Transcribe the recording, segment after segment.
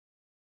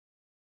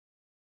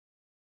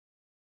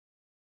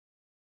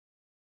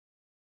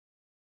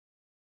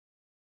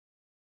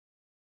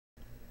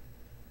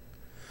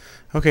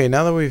Okay,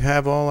 now that we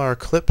have all our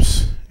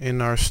clips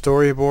in our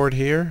storyboard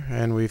here,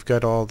 and we've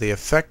got all the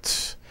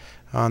effects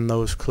on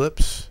those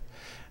clips,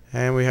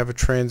 and we have a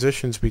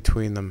transitions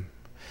between them.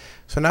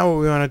 So now what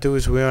we want to do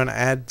is we want to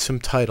add some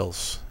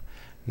titles.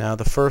 Now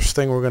the first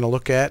thing we're going to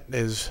look at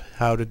is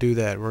how to do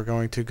that. We're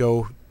going to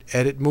go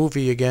edit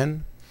movie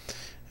again,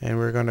 and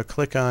we're going to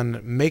click on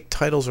make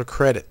titles or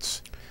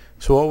credits.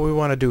 So what we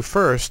want to do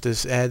first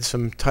is add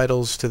some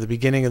titles to the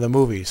beginning of the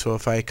movie. So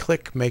if I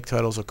click make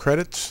titles or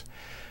credits,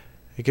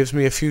 it gives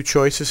me a few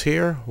choices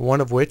here,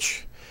 one of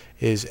which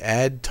is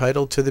add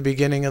title to the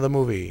beginning of the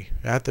movie,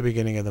 at the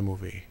beginning of the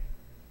movie.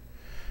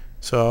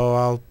 So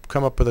I'll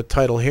come up with a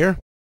title here.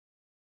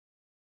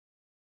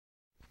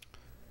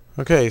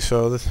 Okay,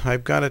 so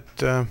I've got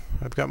it.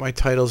 I've got my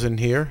titles in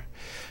here.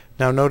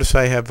 Now notice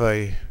I have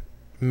a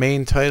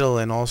main title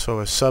and also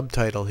a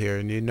subtitle here,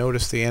 and you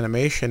notice the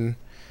animation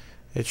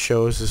it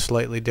shows is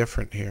slightly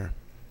different here.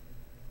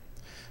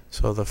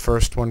 So the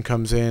first one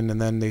comes in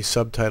and then the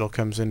subtitle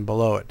comes in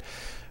below it,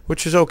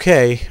 which is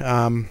okay,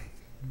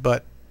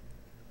 but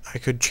I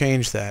could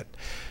change that.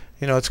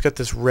 You know, it's got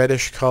this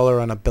reddish color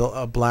on a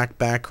black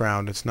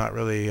background. It's not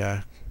really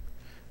a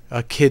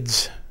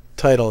kid's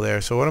title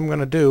there. So what I'm going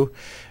to do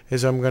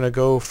is I'm going to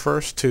go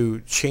first to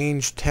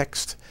change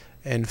text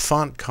and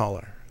font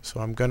color.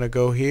 So I'm going to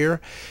go here.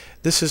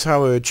 This is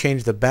how I would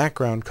change the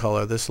background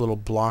color, this little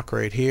block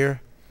right here.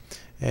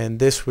 And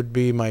this would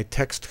be my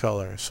text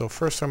color. So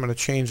first I'm going to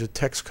change the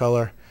text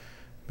color,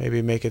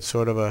 maybe make it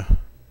sort of a,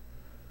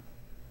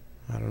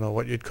 I don't know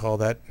what you'd call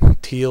that,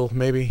 teal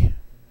maybe.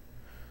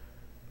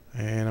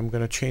 And I'm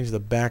going to change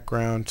the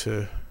background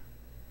to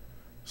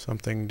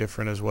something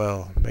different as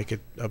well, make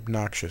it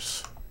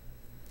obnoxious.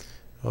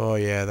 Oh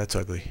yeah, that's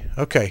ugly.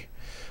 Okay,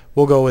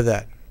 we'll go with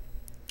that.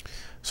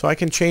 So I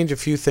can change a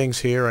few things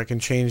here. I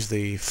can change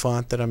the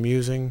font that I'm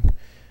using.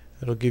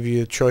 It'll give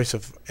you a choice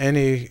of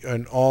any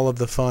and all of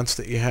the fonts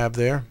that you have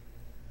there.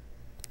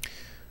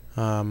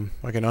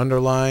 I can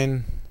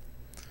underline,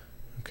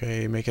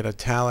 okay, make it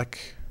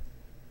italic,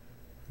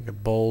 make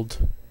it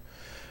bold.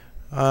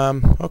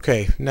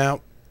 Okay,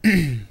 now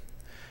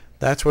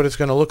that's what it's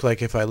going to look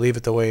like if I leave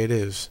it the way it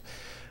is.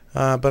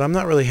 But I'm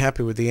not really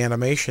happy with the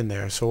animation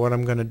there, so what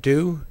I'm going to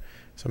do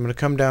is I'm going to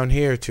come down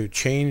here to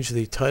change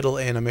the title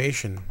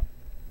animation.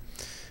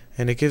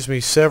 And it gives me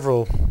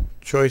several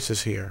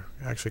choices here,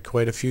 actually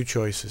quite a few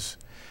choices.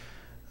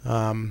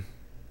 I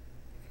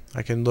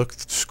can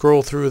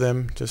scroll through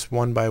them just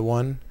one by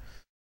one.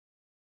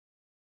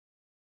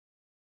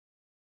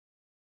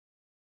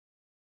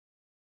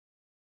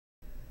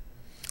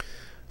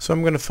 So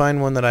I'm going to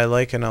find one that I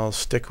like and I'll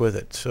stick with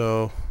it.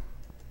 So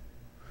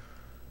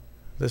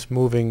this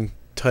moving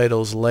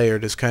titles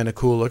layered is kind of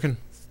cool looking.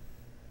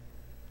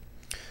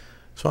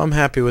 So I'm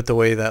happy with the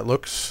way that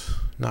looks.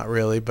 Not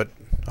really, but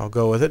I'll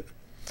go with it.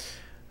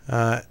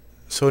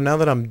 So now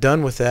that I'm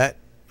done with that,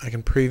 I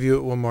can preview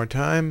it one more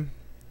time,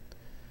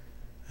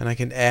 and I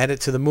can add it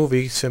to the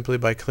movie simply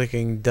by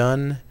clicking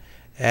Done,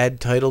 Add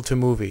Title to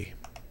Movie.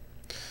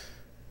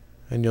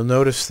 And you'll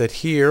notice that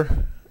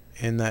here,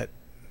 in that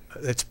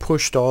it's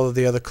pushed all of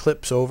the other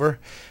clips over,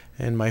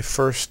 and my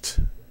first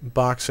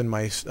box in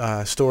my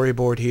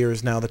storyboard here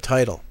is now the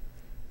title.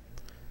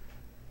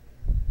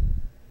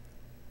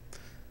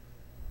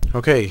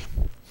 Okay.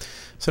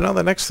 So now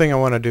the next thing I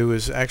want to do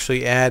is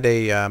actually add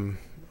a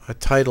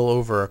title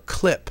over a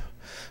clip.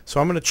 So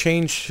I'm going to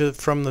change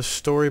from the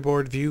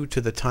storyboard view to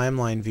the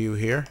timeline view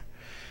here,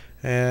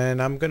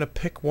 and I'm going to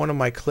pick one of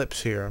my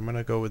clips here. I'm going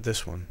to go with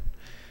this one.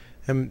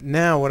 And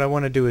now what I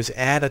want to do is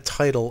add a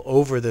title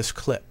over this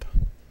clip.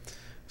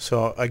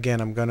 So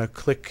again, I'm going to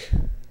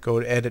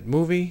go to Edit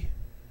Movie,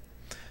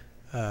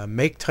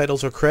 Make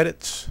Titles or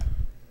Credits,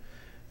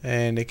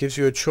 and it gives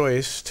you a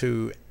choice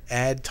to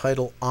add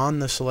title on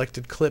the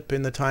selected clip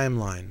in the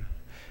timeline.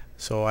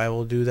 So I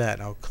will do that.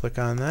 I'll click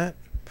on that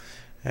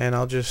and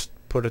I'll just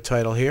put a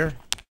title here.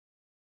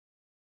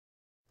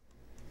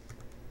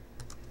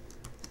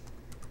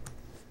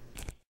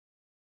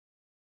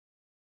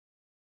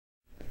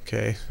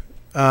 Okay.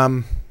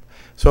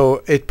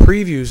 So it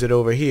previews it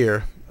over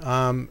here,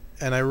 and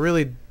I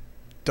really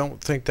don't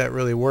think that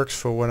really works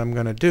for what I'm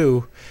going to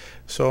do,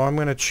 so I'm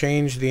going to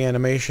change the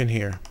animation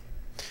here.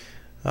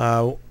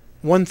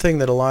 One thing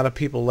that a lot of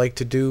people like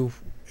to do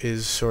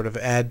is sort of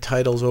add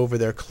titles over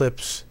their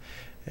clips,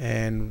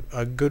 and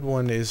a good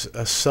one is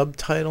a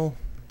subtitle.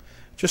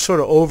 Just sort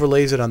of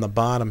overlays it on the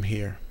bottom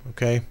here.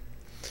 Okay,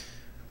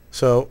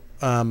 so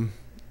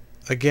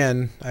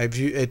again,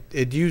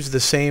 it used the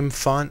same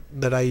font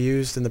that I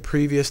used in the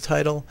previous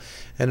title,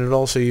 and it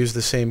also used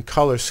the same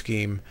color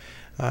scheme.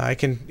 I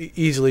can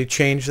easily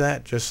change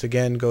that. Just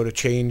again, go to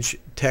Change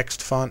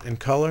Text, Font, and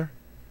Color.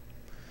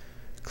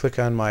 Click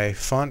on my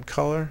font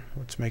color.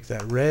 Let's make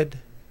that red.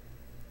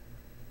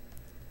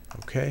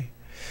 Okay.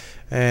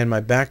 And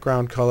my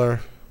background color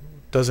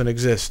doesn't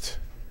exist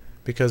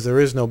because there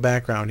is no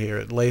background here.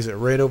 It lays it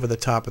right over the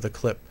top of the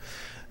clip.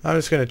 I'm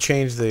just going to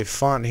change the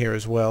font here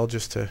as well,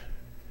 just to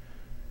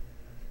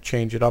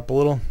change it up a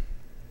little.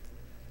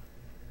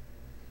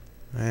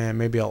 And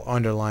maybe I'll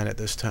underline it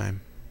this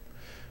time.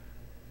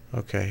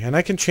 Okay, and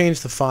I can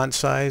change the font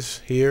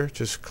size here.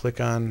 Just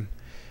click on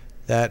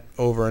that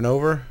over and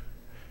over.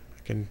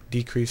 I can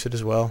decrease it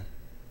as well.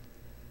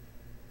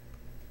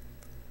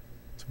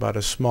 It's about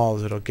as small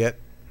as it'll get.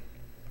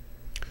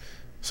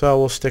 So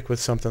we'll stick with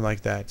something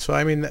like that. So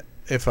I mean,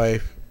 if I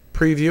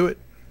preview it,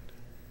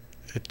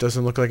 it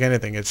doesn't look like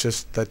anything. It's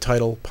just the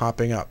title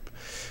popping up.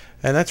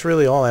 And that's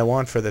really all I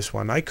want for this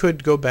one. I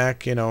could go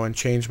back, and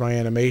change my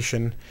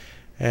animation,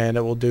 and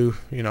it will do,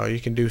 you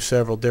can do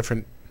several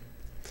different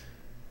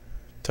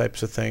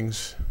types of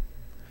things.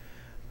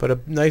 But a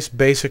nice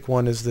basic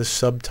one is this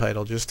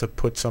subtitle, just to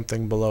put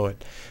something below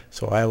it.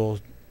 So I will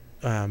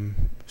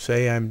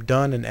say I'm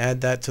done and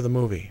add that to the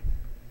movie.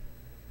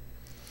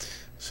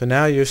 So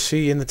now you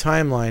see in the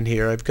timeline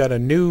here, I've got a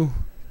new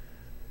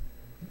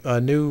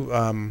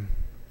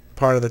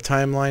part of the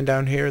timeline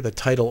down here, the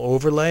title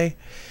overlay,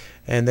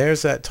 and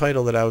there's that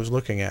title that I was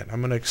looking at.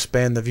 I'm going to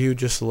expand the view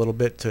just a little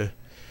bit to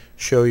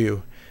show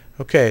you.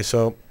 Okay,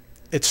 so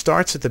it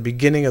starts at the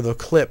beginning of the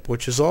clip,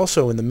 which is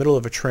also in the middle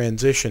of a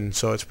transition,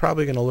 so it's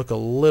probably going to look a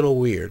little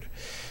weird.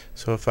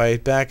 So if I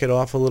back it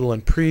off a little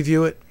and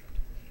preview it,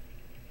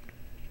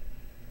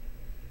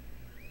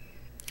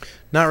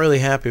 not really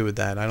happy with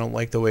that. I don't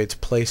like the way it's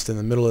placed in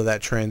the middle of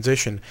that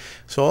transition.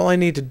 So all I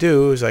need to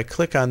do is I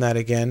click on that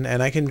again,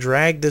 and I can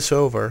drag this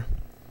over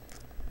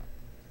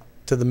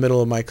to the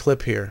middle of my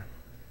clip here,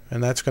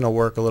 and that's going to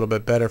work a little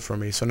bit better for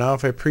me. So now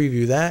if I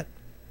preview that,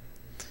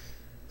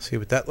 see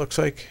what that looks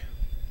like.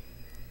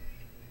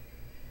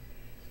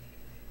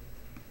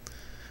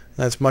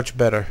 That's much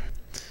better.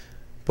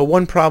 But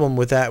one problem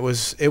with that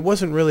was it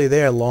wasn't really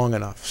there long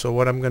enough. So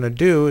what I'm going to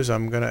do is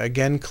I'm going to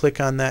again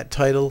click on that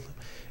title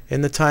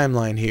in the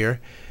timeline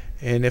here,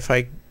 and if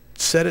I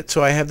set it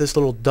so I have this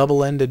little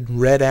double-ended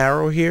red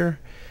arrow here,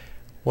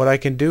 what I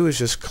can do is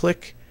just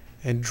click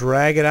and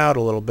drag it out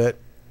a little bit,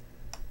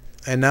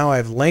 and now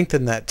I've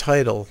lengthened that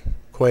title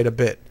quite a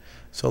bit.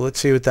 So let's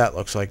see what that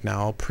looks like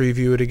now. I'll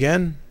preview it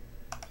again.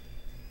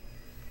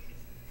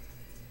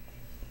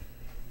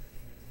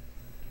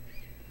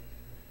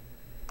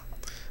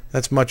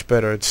 That's much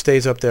better. It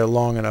stays up there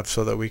long enough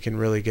so that we can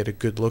really get a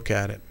good look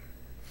at it.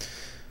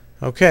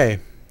 Okay,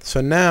 so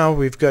now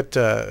we've got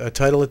a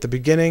title at the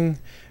beginning.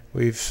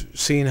 We've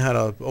seen how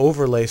to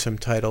overlay some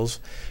titles.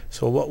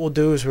 So what we'll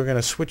do is we're going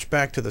to switch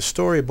back to the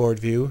storyboard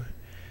view,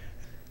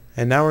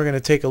 and now we're going to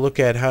take a look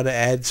at how to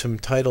add some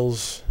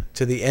titles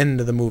to the end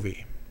of the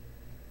movie.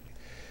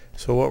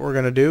 So what we're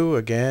going to do,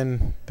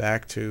 again,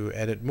 back to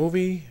Edit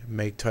Movie,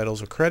 make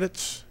titles or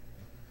credits,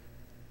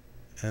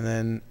 and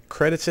then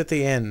credits at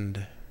the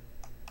end.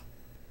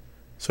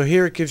 So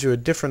here it gives you a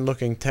different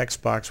looking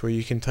text box where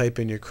you can type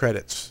in your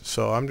credits.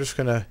 So I'm just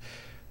going to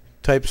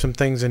type some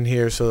things in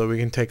here so that we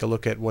can take a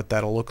look at what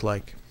that'll look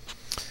like.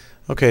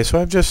 Okay, so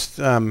I've just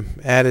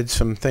added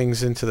some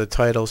things into the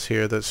titles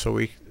here so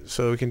we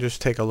can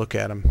just take a look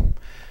at them.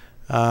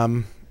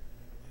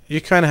 You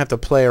kind of have to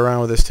play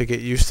around with this to get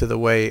used to the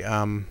way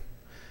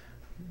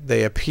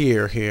they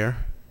appear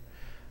here.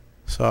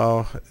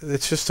 So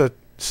it's just a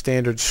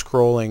standard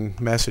scrolling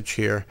message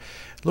here.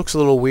 It looks a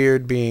little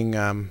weird being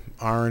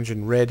orange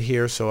and red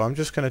here, so I'm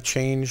just going to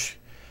change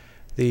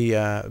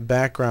the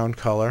background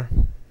color.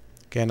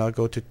 Again, I'll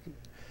go to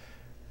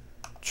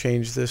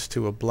change this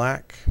to a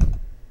black.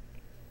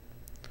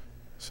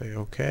 Say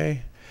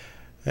OK.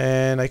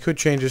 And I could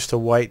change this to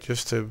white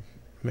just to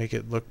make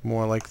it look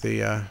more like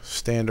the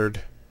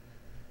standard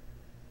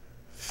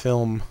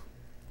film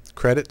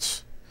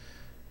credits.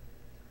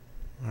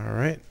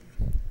 Alright.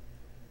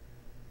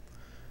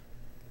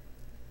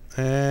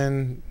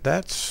 And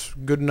that's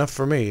good enough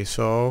for me.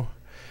 So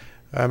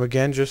I'm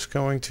again just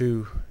going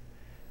to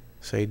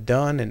say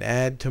done and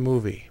add to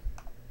movie.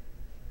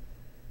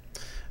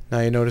 Now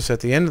you notice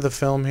at the end of the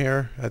film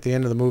here, at the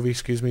end of the movie,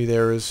 excuse me,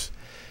 there is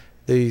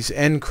these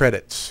end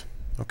credits.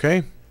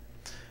 Okay?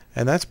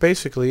 And that's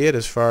basically it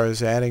as far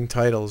as adding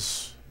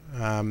titles.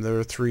 There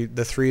are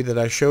the three that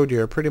I showed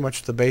you are pretty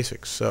much the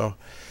basics. So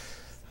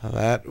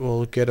that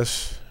will get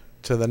us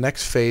to the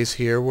next phase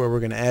here where we're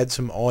going to add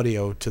some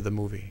audio to the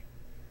movie.